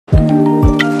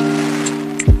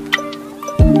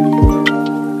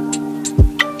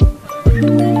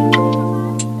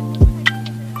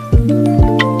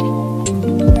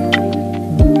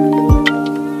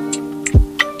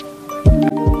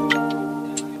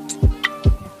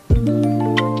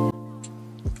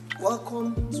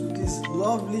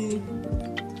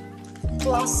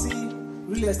classy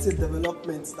real estate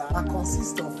developments that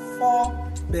consist of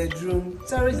 4-bedroom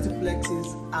terrace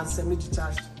duplexes and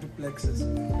semi-detached duplexes.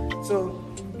 So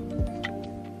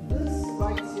this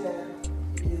right here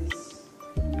is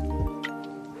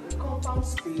the compound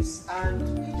space, and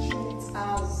each unit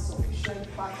has sufficient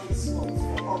parking slots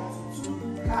for up to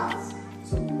 2 cars.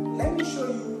 So let me show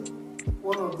you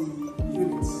one of the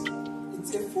units.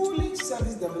 It's a fully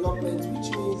serviced development, which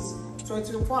means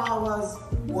 24 hours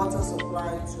water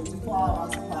supply, 24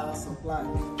 hours power supply.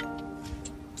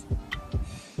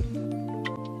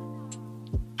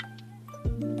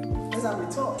 Let's have a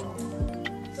talk.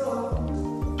 So,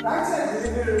 right here is the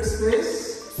living room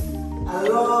space. I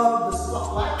love the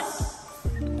spotlights,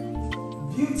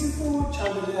 beautiful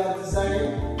chandelier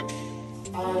design,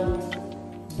 and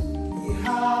we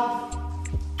have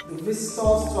the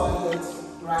visitor's toilet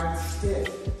right here.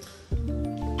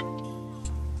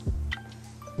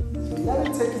 Let me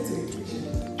take you to the kitchen.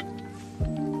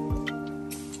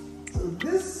 So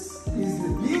this is the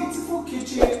beautiful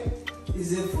kitchen.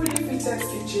 It's a fully fitted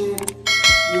kitchen.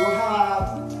 You have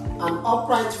an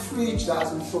upright fridge that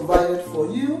has been provided for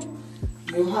you.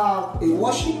 You have a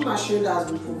washing machine that has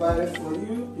been provided for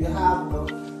you. You have the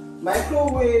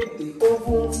microwave, the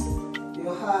oven. You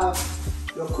have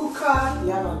your cooker.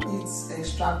 You have an heat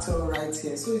extractor right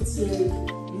here. So it's a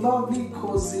lovely,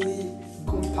 cozy,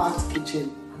 compact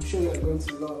kitchen. I'm sure you're going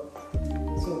to love.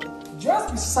 So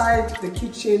just beside the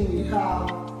kitchen we have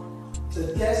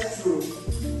the guest room.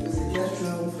 There's a guest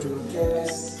room for your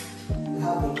guests. You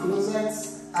have the closets,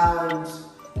 and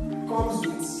it comes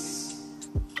with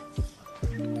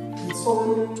its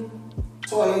own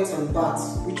toilet and bath,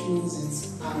 which means it's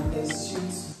an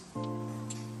ensuite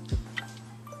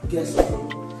guest room.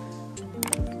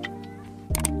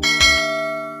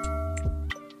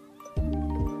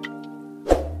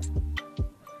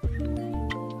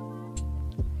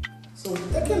 So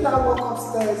taking that walk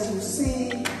upstairs, you see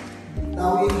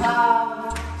that we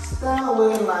have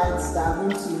stairway lights that are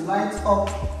going to light up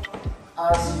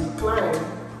as you climb,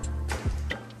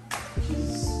 which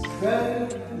is very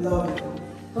lovely.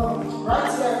 So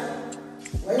right here,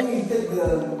 when you take the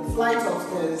flight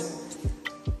upstairs,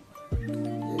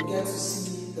 you get to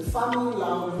see the family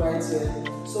lounge right here.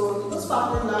 So in this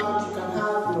family lounge, you can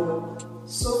have your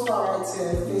sofa right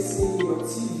here facing your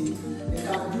TV. You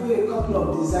can do a couple of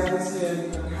designs here.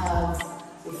 You can have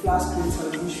a flat screen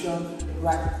television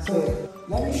right there.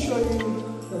 Let me show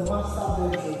you the master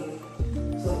bedroom.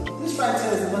 So this right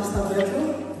here is the master bedroom.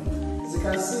 As you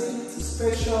can see, it's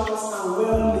spacious and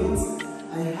well lit.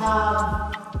 And you have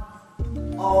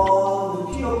all the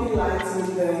POP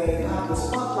lighting there. You have the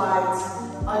spotlights,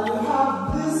 and you have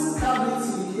this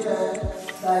cavity here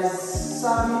that is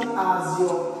serving as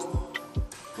your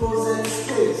closet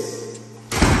space.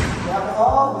 You have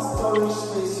all the storage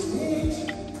space you need.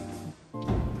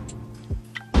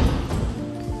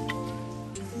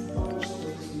 Storage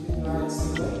space you need right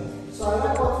here. So I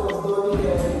like what was done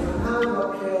here. You can hang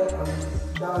up here and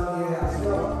down here as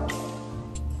well.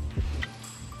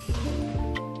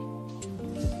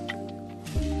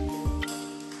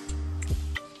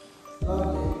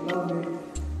 Lovely, lovely.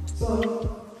 So,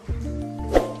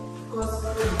 of course,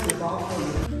 that is the balcony.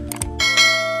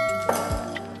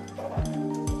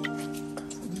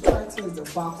 Is the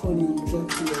balcony, you get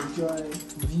to enjoy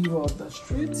view of the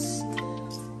streets,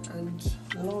 and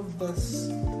I love this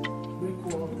brick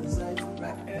wall design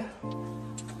right here.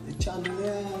 The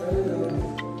chandelier, very lovely.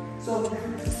 So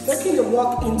taking a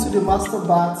walk into the master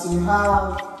bath, you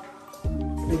have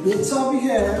the bathtub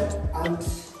here and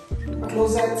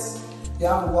closet. You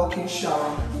have a walk-in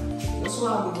shower. You also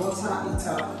have the water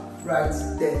heater right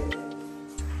there.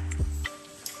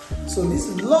 So this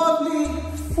lovely,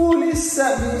 fully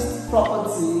serviced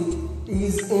property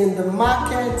is in the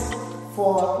market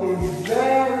for a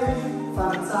very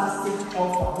fantastic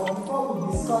offer. But before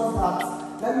we discuss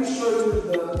that, let me show you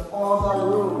the other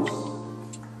rooms.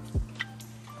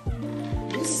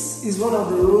 This is one of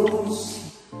the rooms,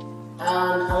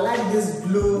 and I like this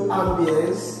blue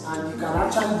ambience, and you can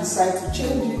actually decide to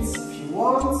change it if you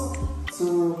want to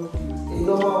a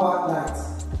normal white light.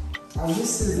 And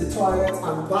this is the toilet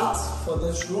and bath for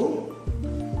this room.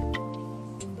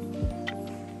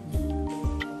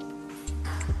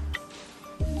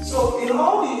 So in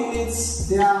all the units,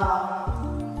 there are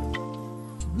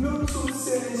Bluetooth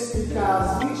saving speakers,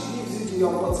 which gives you the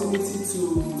opportunity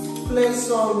to play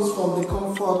songs from the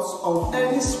comfort of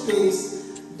any space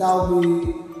that will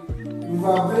be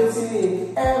reverberating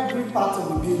in every part of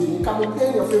the building. You can be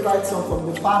playing your favorite song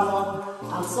from the parlor,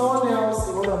 and someone else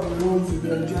in one of the rooms will be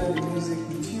enjoying the music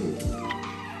with you.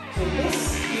 So this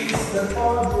is the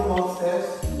third room upstairs.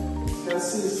 can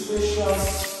see it's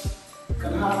spacious. You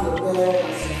can have your bed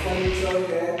and some furniture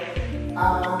here.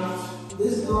 And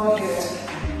this door here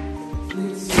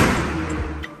leads you to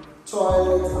the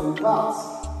toilet and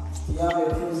bath. You have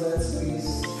a closet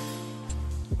space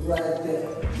right there.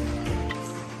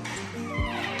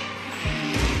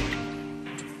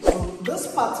 So this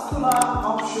particular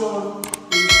option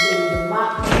is in the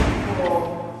market for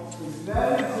a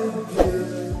very good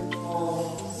deal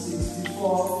of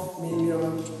 64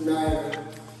 million naira.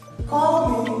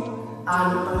 Call me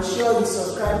and I'm sure you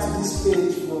subscribe to this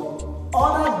page for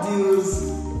other deals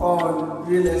on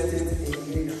real estate